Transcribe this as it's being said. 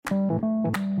What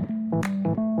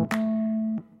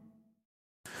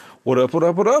up, what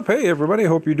up, what up? Hey, everybody.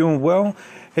 Hope you're doing well.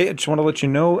 Hey, I just want to let you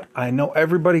know, I know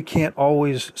everybody can't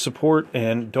always support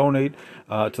and donate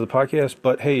to the podcast,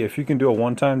 but hey, if you can do a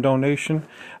one-time donation,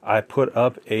 I put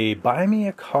up a Buy Me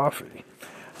a Coffee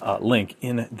link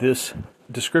in this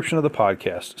description of the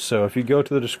podcast. So if you go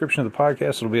to the description of the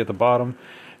podcast, it'll be at the bottom,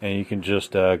 and you can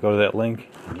just go to that link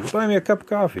and you can buy me a cup of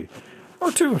coffee,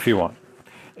 or two if you want.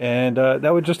 And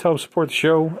that would just help support the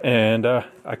show, and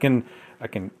I can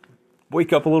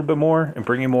wake up a little bit more and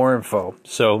bring you more info.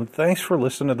 So thanks for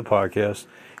listening to the podcast.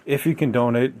 If you can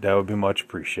donate, that would be much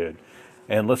appreciated.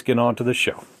 And let's get on to the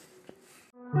show.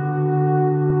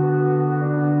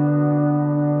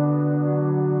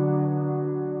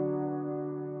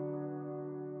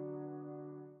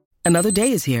 Another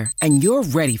day is here, and you're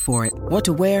ready for it. What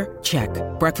to wear? Check.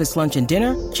 Breakfast, lunch, and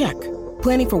dinner? Check.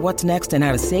 Planning for what's next and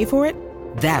how to save for it?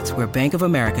 That's where Bank of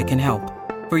America can help.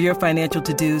 For your financial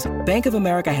to-dos, Bank of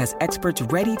America has experts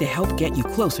ready to help get you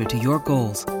closer to your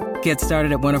goals. Get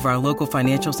started at one of our local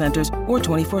financial centers or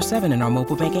 24/7 in our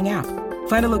mobile banking app.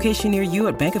 Find a location near you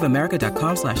at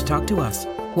bankofamerica.com/talktous.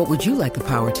 What would you like the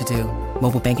power to do?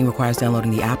 Mobile banking requires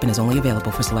downloading the app and is only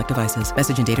available for select devices.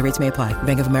 Message and data rates may apply.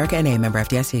 Bank of America N.A., member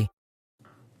FDIC.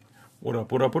 What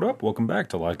up, what up, what up? Welcome back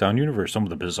to Lockdown Universe, some of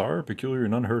the bizarre, peculiar,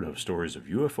 and unheard of stories of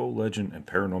UFO legend and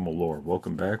paranormal lore.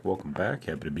 Welcome back, welcome back.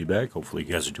 Happy to be back. Hopefully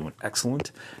you guys are doing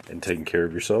excellent and taking care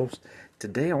of yourselves.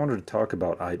 Today I wanted to talk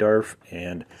about IDARF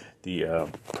and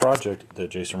the project that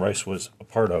Jason Rice was a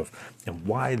part of and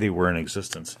why they were in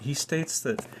existence. He states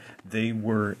that they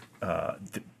were,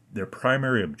 their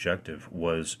primary objective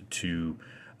was to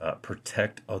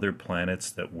protect other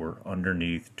planets that were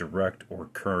underneath direct or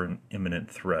current imminent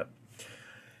threat.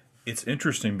 It's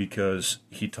interesting because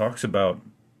he talks about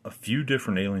a few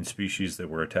different alien species that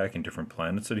were attacking different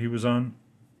planets that he was on,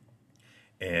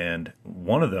 and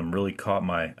one of them really caught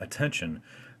my attention.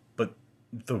 But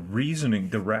the reasoning,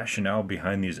 the rationale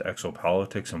behind these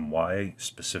exopolitics and why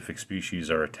specific species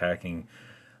are attacking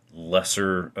less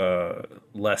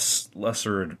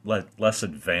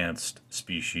advanced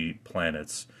species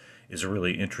planets is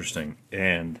really interesting,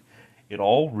 and it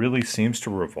all really seems to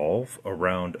revolve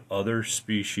around other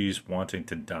species wanting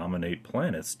to dominate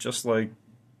planets, just like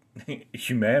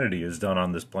humanity has done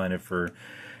on this planet for,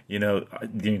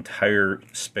 the entire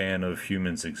span of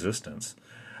humans' existence.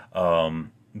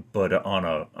 But on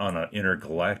a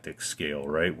intergalactic scale,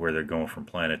 right, where they're going from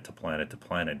planet to planet to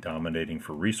planet, dominating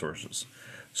for resources.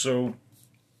 So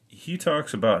he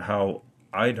talks about how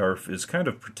IDARF is kind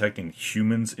of protecting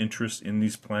humans' interests in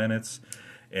these planets,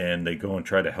 and they go and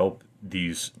try to help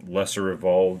these lesser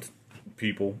evolved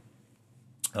people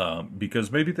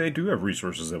because maybe they do have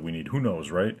resources that we need. Who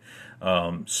knows, right?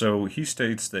 So he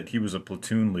states that he was a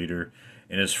platoon leader,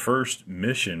 and his first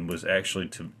mission was actually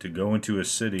to go into a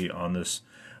city on this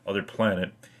other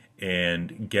planet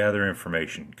and gather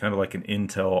information, kind of like an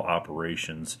intel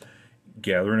operations,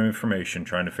 gathering information,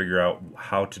 trying to figure out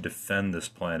how to defend this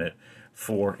planet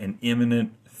for an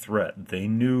imminent threat. They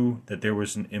knew that there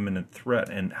was an imminent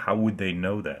threat, and how would they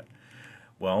know that?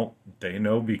 Well, they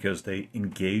know because they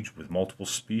engage with multiple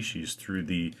species through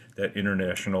that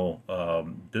international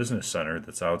business center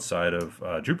that's outside of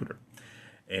Jupiter.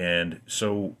 And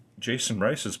so Jason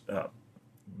Rice's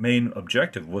main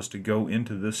objective was to go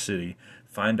into this city,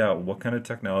 find out what kind of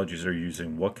technologies they're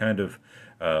using, what kind of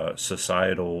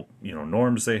societal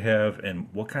norms they have, and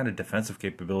what kind of defensive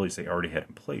capabilities they already had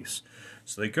in place.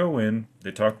 So they go in,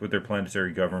 they talk with their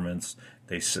planetary governments.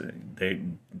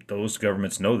 Those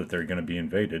governments know that they're going to be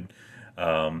invaded,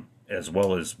 as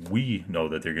well as we know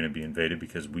that they're going to be invaded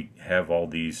because we have all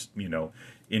these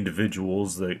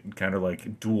individuals that kind of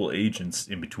like dual agents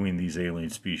in between these alien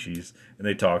species, and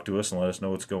they talk to us and let us know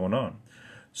what's going on.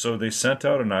 So they sent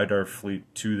out an IDAR fleet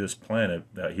to this planet.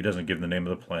 He doesn't give the name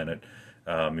of the planet.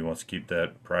 He wants to keep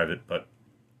that private, but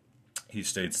he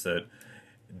states that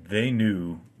they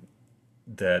knew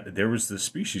that there was this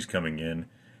species coming in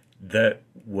that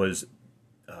was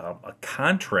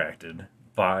contracted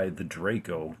by the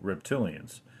Draco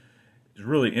reptilians. It's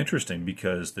really interesting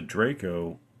because the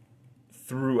Draco,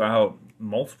 throughout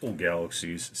multiple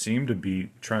galaxies, seem to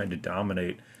be trying to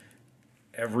dominate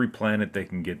every planet they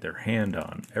can get their hand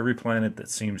on. Every planet that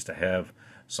seems to have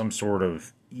some sort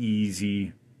of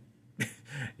easy,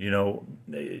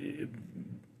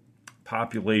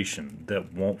 population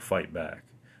that won't fight back.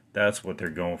 That's what they're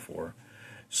going for.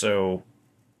 So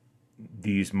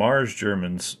these Mars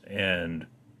Germans and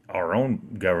our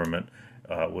own government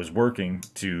was working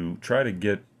to try to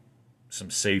get some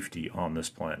safety on this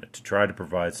planet, to try to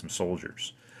provide some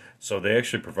soldiers. So they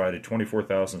actually provided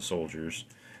 24,000 soldiers,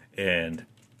 And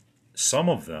some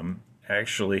of them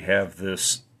actually have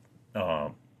this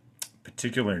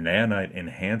particular nanite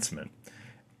enhancement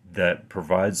that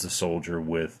provides the soldier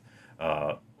with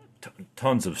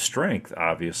tons of strength,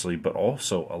 obviously, but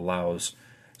also allows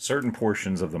certain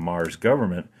portions of the Mars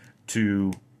government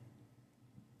to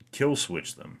kill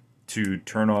switch them, to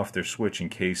turn off their switch in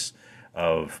case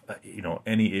of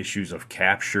any issues of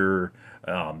capture.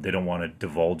 They don't want to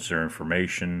divulge their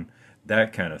information,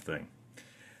 that kind of thing.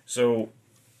 So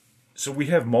we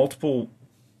have multiple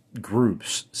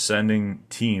groups sending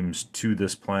teams to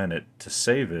this planet to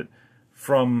save it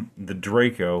from the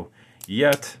Draco,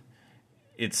 yet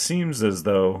it seems as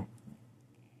though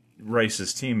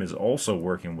Rice's team is also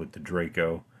working with the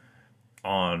Draco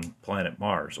on planet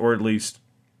Mars, or at least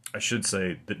I should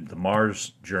say that the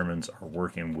Mars Germans are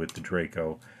working with the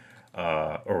Draco,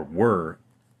 or were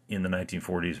in the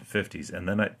 1940s and 50s, and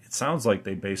then it sounds like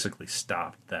they basically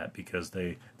stopped that because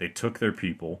they took their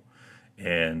people,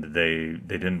 and they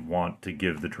didn't want to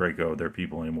give the Draco their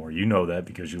people anymore. You know that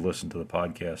because you listened to the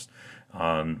podcast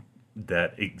on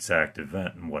that exact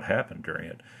event and what happened during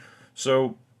it.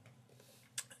 So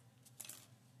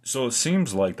it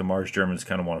seems like the Mars Germans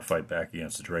kind of want to fight back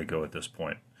against the Draco at this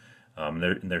point.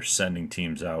 They're sending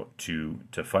teams out to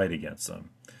fight against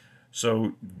them.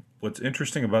 So what's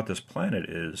interesting about this planet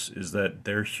is that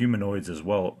they're humanoids as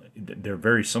well. They're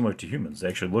very similar to humans. They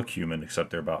actually look human,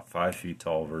 except they're about 5 feet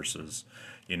tall versus,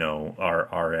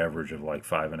 our average of like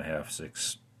 5.5,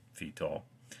 6 feet tall.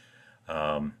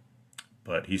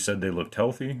 But he said they looked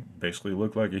healthy, basically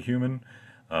looked like a human.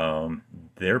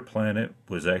 Their planet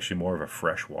was actually more of a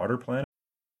freshwater planet.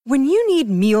 When you need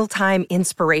mealtime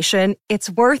inspiration,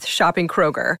 it's worth shopping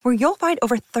Kroger, where you'll find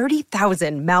over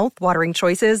 30,000 mouth-watering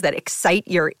choices that excite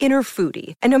your inner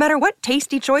foodie. And no matter what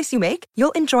tasty choice you make,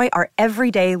 you'll enjoy our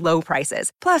everyday low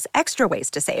prices, plus extra ways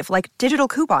to save, like digital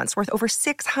coupons worth over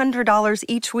 $600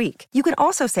 each week. You can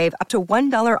also save up to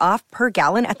 $1 off per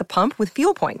gallon at the pump with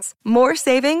fuel points. More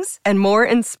savings and more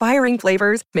inspiring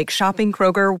flavors make shopping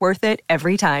Kroger worth it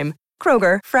every time.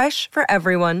 Kroger, fresh for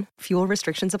everyone. Fuel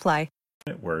restrictions apply.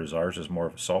 Whereas ours is more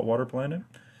of a saltwater planet.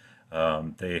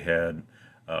 They had,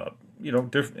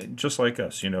 different, just like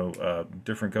us,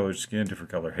 different colored skin,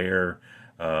 different color hair.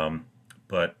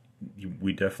 But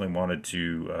we definitely wanted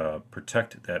to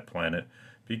protect that planet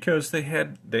because they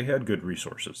had good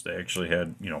resources. They actually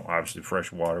had, obviously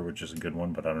fresh water, which is a good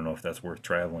one, but I don't know if that's worth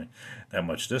traveling that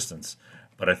much distance.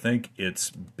 But I think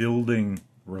it's building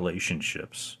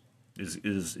relationships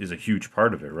is a huge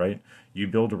part of it, right? You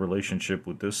build a relationship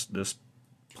with this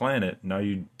planet, now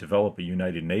you develop a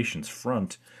United Nations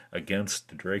front against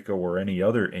the Draco or any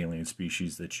other alien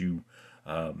species that you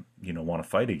want to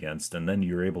fight against, and then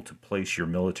you're able to place your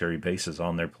military bases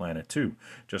on their planet too.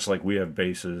 Just like we have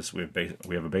bases, we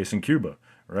have a base in Cuba,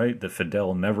 right? That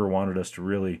Fidel never wanted us to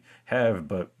really have,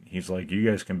 but he's like, you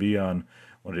guys can be on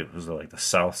what it was like the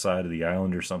south side of the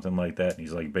island or something like that, and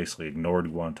he's like basically ignored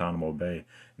Guantanamo Bay,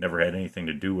 never had anything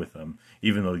to do with them,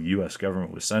 even though the U.S.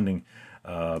 government was sending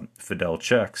Fidel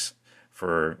checks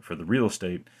for the real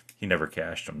estate. He never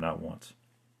cashed them, not once.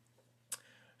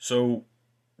 So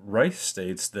Rice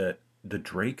states that the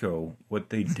Draco, what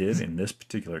they did in this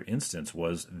particular instance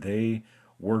was they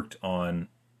worked on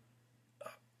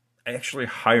actually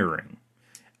hiring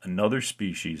another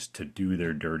species to do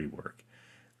their dirty work.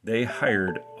 They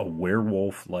hired a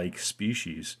werewolf-like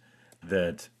species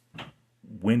that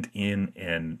went in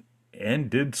and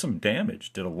did some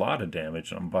damage, did a lot of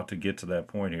damage. I'm about to get to that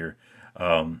point here.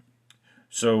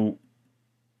 So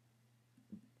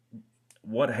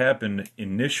what happened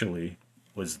initially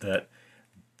was that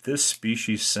this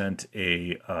species sent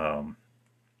a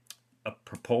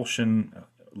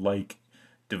propulsion-like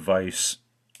device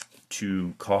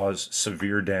to cause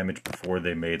severe damage before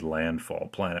they made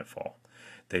planetfall.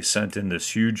 They sent in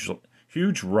this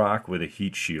huge rock with a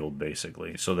heat shield,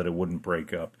 basically, so that it wouldn't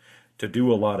break up, to do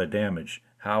a lot of damage.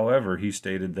 However, he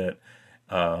stated that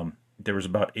there was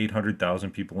about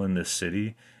 800,000 people in this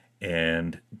city,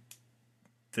 and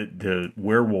the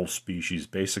werewolf species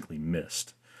basically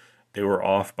missed. They were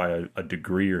off by a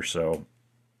degree or so,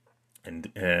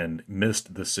 and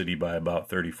missed the city by about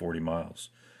 30, 40 miles.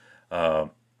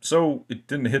 So it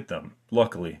didn't hit them,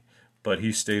 luckily. But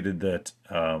he stated that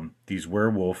these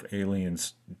werewolf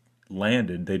aliens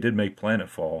landed. They did make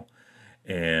planetfall,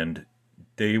 and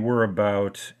they were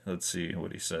about, let's see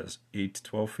what he says, 8 to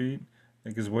 12 feet, I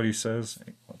think is what he says.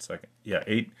 1 second. Yeah,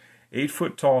 8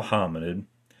 foot tall hominid.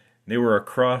 They were a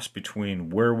cross between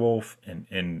werewolf and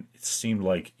it seemed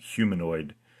like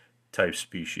humanoid type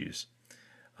species.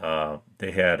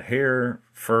 They had hair,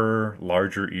 fur,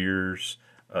 larger ears,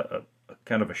 a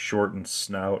kind of a shortened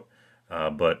snout,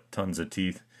 but tons of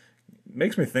teeth.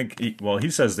 Makes me think. Well, he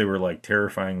says they were like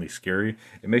terrifyingly scary.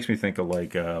 It makes me think of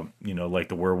like like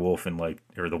the werewolf and like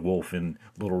or the wolf in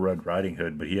Little Red Riding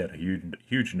Hood, but he had a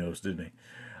huge nose, didn't he?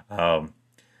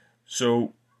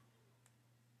 So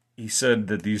he said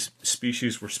that these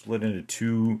species were split into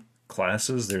two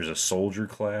classes. There's a soldier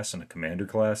class and a commander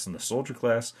class, and the soldier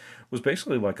class was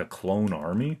basically like a clone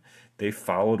army. They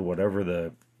followed whatever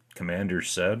the commander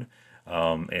said,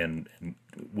 and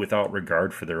without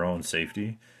regard for their own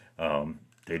safety.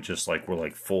 They just like were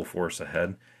like full force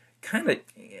ahead. Kind of,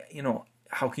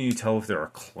 how can you tell if they're a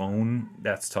clone?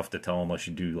 That's tough to tell unless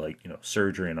you do like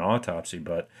surgery and autopsy.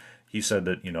 But he said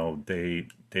that they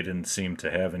didn't seem to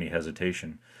have any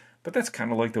hesitation. But that's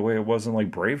kind of like the way it was in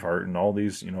like Braveheart and all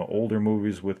these older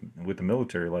movies with the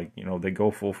military. Like they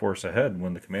go full force ahead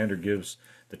when the commander gives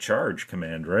the charge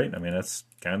command, right? I mean that's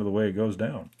kind of the way it goes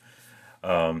down.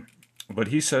 But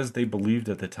he says they believed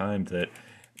at the time that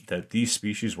these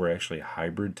species were actually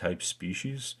hybrid type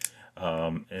species,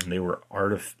 and they were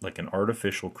like an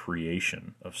artificial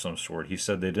creation of some sort. He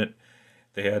said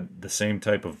they had the same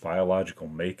type of biological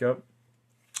makeup,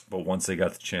 but once they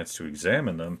got the chance to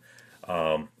examine them,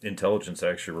 intelligence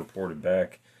actually reported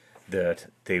back that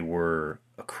they were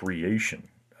a creation.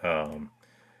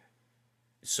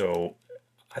 So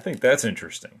I think that's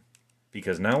interesting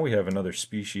because now we have another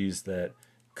species that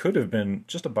could have been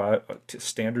just a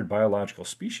standard biological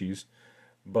species,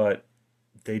 but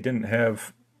they didn't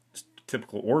have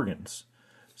typical organs.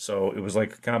 So it was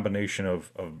like a combination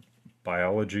of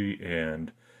biology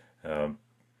and I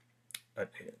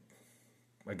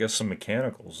guess some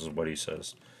mechanicals is what he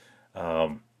says.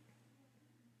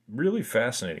 Really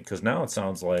fascinating because now it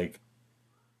sounds like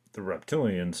the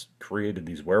reptilians created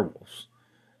these werewolves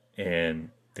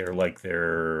and they're like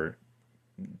their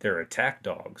attack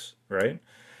dogs, right?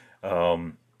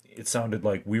 It sounded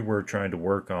like we were trying to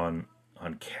work on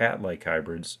cat-like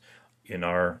hybrids in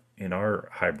our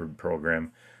hybrid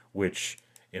program, which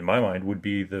in my mind would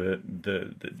be the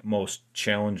most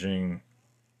challenging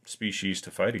species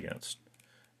to fight against,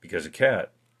 because a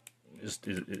cat is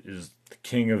the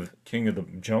king of the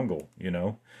jungle.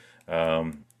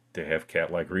 They have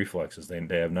cat-like reflexes.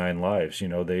 They have 9 lives.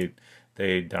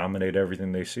 They dominate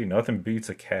everything they see. Nothing beats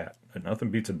a cat.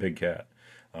 Nothing beats a big cat.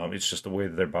 It's just the way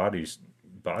that their bodies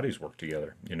work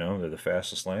together. They're the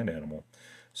fastest land animal.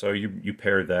 So you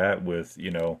pair that with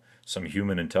some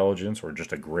human intelligence or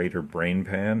just a greater brain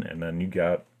pan, and then you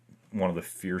got one of the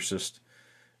fiercest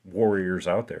warriors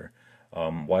out there.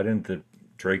 Why didn't the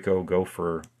Draco go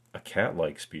for a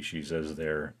cat-like species as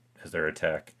their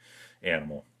attack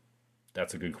animal?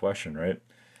 That's a good question, right?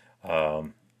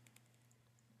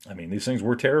 I mean, these things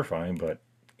were terrifying, but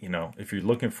if you're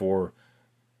looking for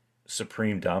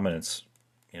supreme dominance,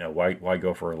 why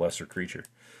go for a lesser creature?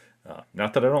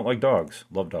 Not that I don't like dogs,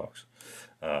 love dogs.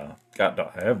 I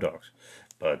have dogs,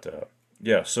 but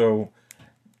yeah. So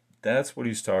that's what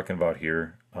he's talking about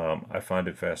here. I find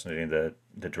it fascinating that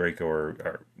the Draco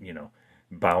are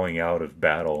bowing out of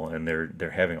battle, and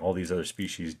they're having all these other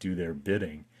species do their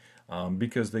bidding,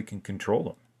 because they can control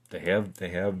them. They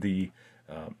have the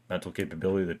mental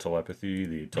capability, the telepathy,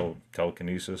 the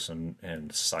telekinesis,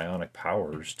 and psionic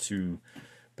powers to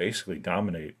basically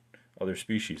dominate other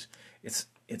species.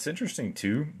 It's interesting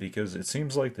too because it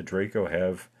seems like the Draco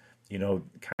have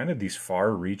kind of these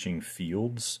far-reaching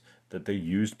fields that they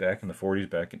used back in the 40s,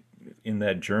 back in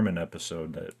that German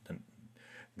episode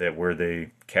that where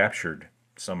they captured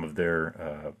some of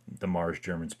their the Mars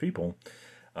Germans people,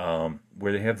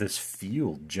 where they have this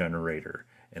field generator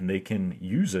and they can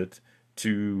use it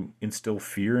to instill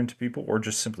fear into people or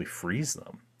just simply freeze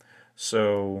them.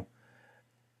 So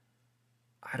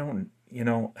I don't,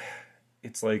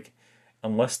 it's like,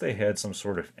 unless they had some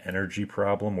sort of energy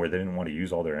problem where they didn't want to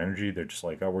use all their energy, they're just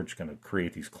like, oh, we're just going to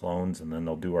create these clones and then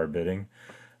they'll do our bidding.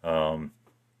 I'm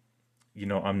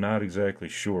not exactly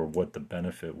sure what the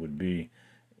benefit would be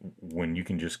when you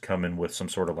can just come in with some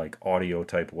sort of like audio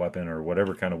type weapon or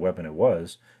whatever kind of weapon it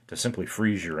was to simply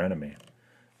freeze your enemy.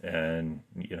 And,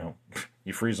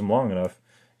 you freeze them long enough,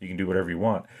 you can do whatever you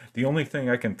want. The only thing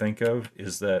I can think of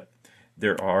is that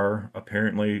there are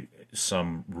apparently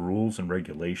some rules and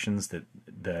regulations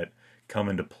that come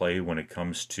into play when it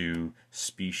comes to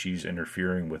species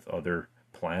interfering with other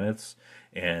planets.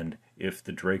 And if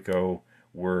the Draco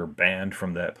were banned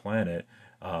from that planet,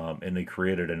 and they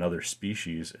created another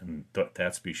species, and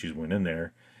that species went in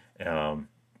there and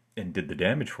did the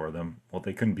damage for them, well,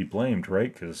 they couldn't be blamed,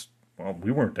 right? Because, well,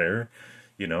 we weren't there.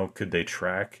 Could they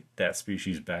track that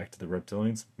species back to the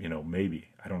reptilians? Maybe.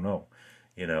 I don't know.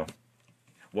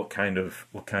 what kind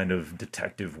of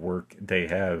detective work they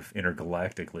have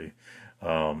intergalactically.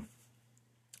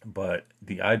 But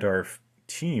the IDARF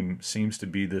team seems to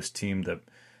be this team that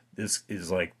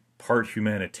is like part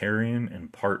humanitarian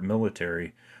and part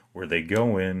military, where they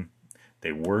go in,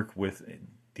 they work with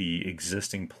the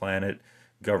existing planet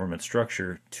government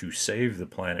structure to save the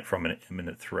planet from an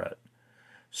imminent threat.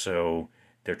 So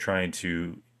they're trying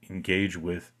to engage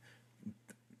with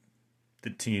the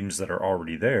teams that are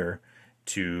already there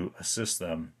to assist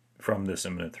them from this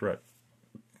imminent threat.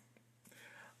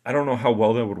 I don't know how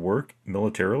well that would work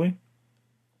militarily.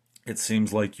 It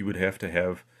seems like you would have to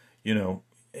have, you know,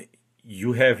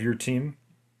 you have your team.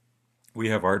 We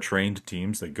have our trained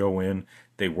teams that go in,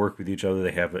 they work with each other,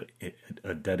 they have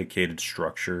a dedicated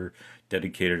structure,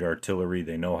 dedicated artillery,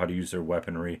 they know how to use their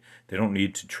weaponry. They don't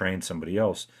need to train somebody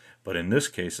else. But in this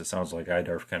case, it sounds like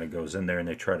IDARF kind of goes in there and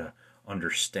they try to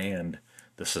understand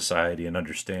the society and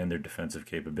understand their defensive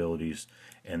capabilities,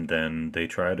 and then they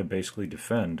try to basically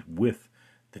defend with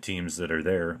the teams that are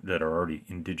there that are already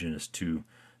indigenous to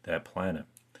that planet.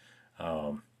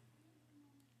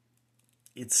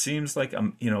 It seems like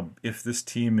if this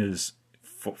team is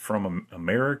from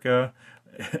America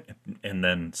and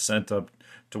then sent up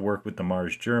to work with the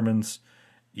Mars Germans,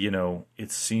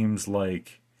 it seems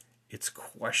like it's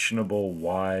questionable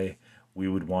why we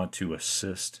would want to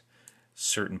assist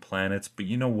certain planets. But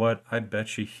you know what? I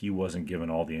bet you he wasn't given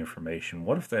all the information.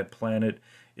 What if that planet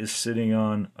is sitting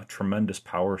on a tremendous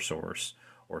power source,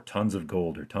 or tons of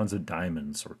gold, or tons of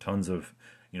diamonds, or tons of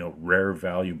rare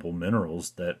valuable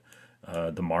minerals that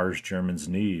the Mars Germans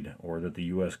need, or that the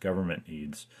U.S. government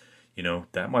needs?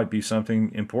 That might be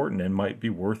something important and might be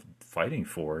worth fighting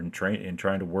for and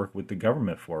trying to work with the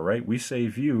government for, right? We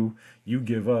save you, you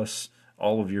give us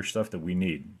all of your stuff that we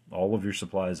need, all of your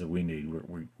supplies that we need.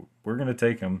 We're going to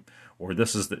take them, or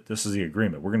this is the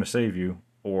agreement. We're going to save you,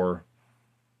 or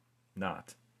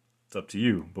not. It's up to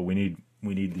you, but we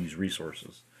need these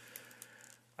resources.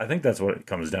 I think that's what it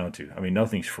comes down to. I mean,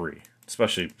 nothing's free,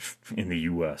 especially in the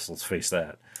U.S. Let's face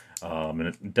that. And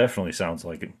it definitely sounds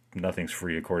like nothing's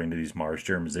free according to these Mars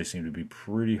Germans. They seem to be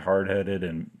pretty hard-headed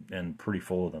and pretty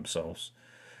full of themselves.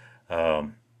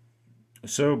 But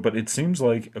it seems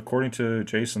like, according to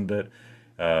Jason, that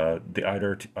the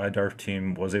IDARF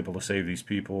team was able to save these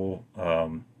people,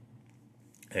 and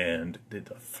the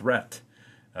threat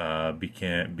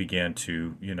began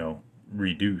to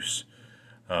reduce.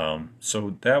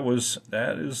 So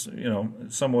that is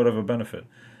somewhat of a benefit.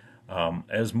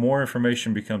 As more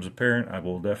information becomes apparent, I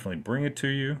will definitely bring it to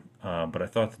you. But I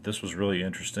thought that this was really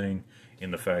interesting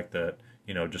in the fact that,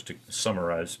 just to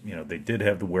summarize, they did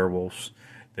have the werewolves.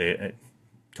 They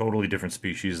totally different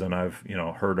species than I've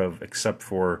heard of, except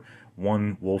for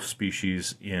one wolf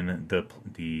species in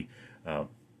the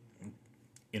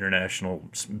International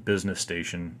Business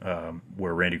Station,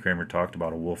 where Randy Kramer talked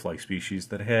about a wolf-like species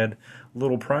that had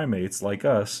little primates like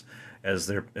us as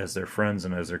their friends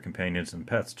and as their companions and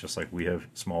pets, just like we have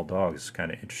small dogs. It's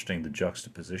kind of interesting, the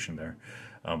juxtaposition there.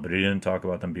 But he didn't talk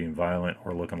about them being violent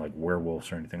or looking like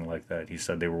werewolves or anything like that. He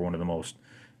said they were one of the most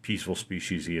peaceful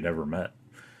species he had ever met.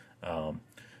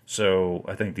 So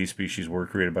I think these species were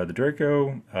created by the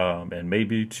Draco, and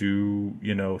maybe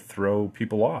to throw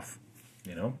people off,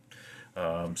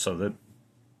 so that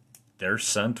their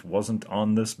scent wasn't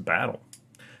on this battle.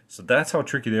 So that's how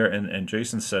tricky they are. And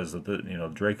Jason says that the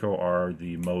Draco are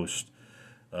the most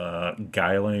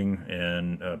beguiling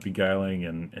and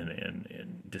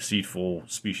deceitful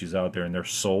species out there. And their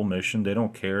sole mission, they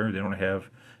don't care. They don't have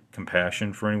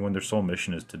compassion for anyone. Their sole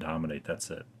mission is to dominate.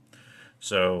 That's it.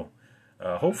 So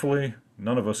hopefully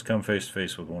none of us come face to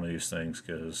face with one of these things,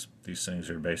 because these things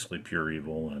are basically pure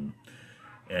evil, and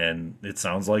it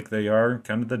sounds like they are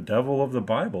kind of the devil of the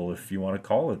Bible, if you want to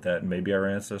call it that. And maybe our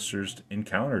ancestors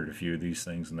encountered a few of these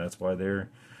things, and that's why they're,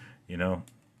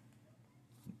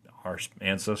 our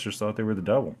ancestors thought they were the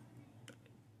devil.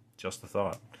 Just a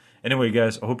thought. Anyway,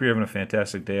 guys, I hope you're having a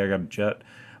fantastic day. I got a jet.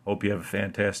 Hope you have a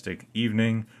fantastic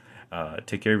evening.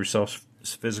 Take care of yourselves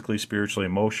physically, spiritually,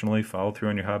 emotionally. Follow through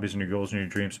on your hobbies and your goals and your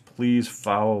dreams. Please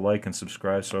follow, like, and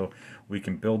subscribe so we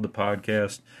can build the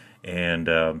podcast and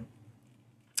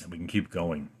we can keep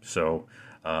going. So,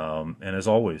 and as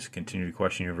always, continue to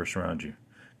question the universe around you.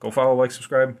 Go follow, like,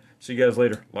 subscribe. See you guys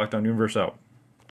later. Lockdown Universe out.